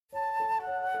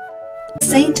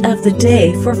Saint of the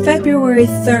day for February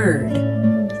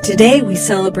 3rd. Today we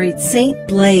celebrate Saint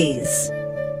Blaise.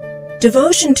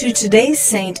 Devotion to today's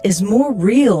saint is more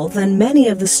real than many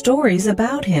of the stories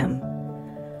about him.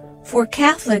 For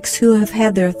Catholics who have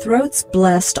had their throats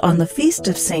blessed on the feast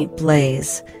of Saint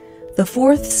Blaise, the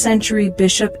 4th century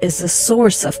bishop is a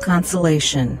source of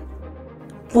consolation.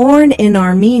 Born in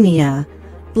Armenia,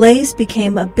 Blaise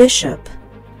became a bishop.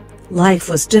 Life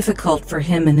was difficult for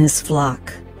him and his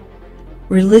flock.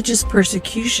 Religious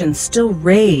persecution still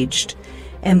raged,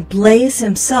 and Blaise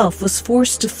himself was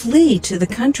forced to flee to the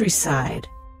countryside.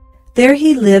 There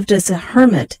he lived as a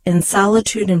hermit in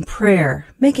solitude and prayer,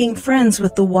 making friends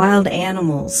with the wild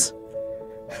animals.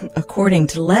 According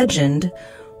to legend,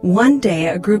 one day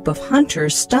a group of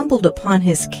hunters stumbled upon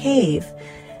his cave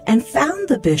and found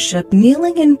the bishop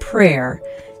kneeling in prayer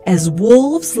as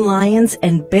wolves, lions,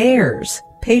 and bears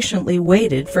patiently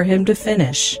waited for him to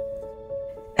finish.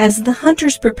 As the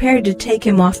hunters prepared to take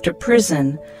him off to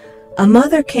prison, a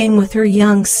mother came with her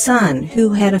young son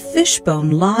who had a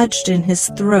fishbone lodged in his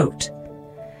throat.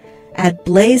 At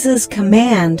Blaise's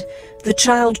command, the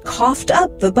child coughed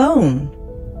up the bone.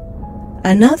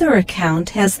 Another account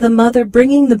has the mother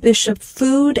bringing the bishop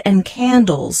food and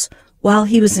candles while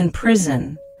he was in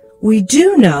prison. We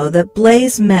do know that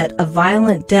Blaise met a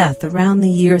violent death around the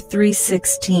year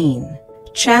 316.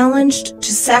 Challenged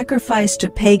to sacrifice to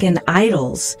pagan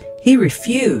idols, he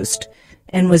refused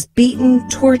and was beaten,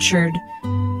 tortured,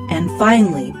 and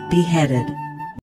finally beheaded.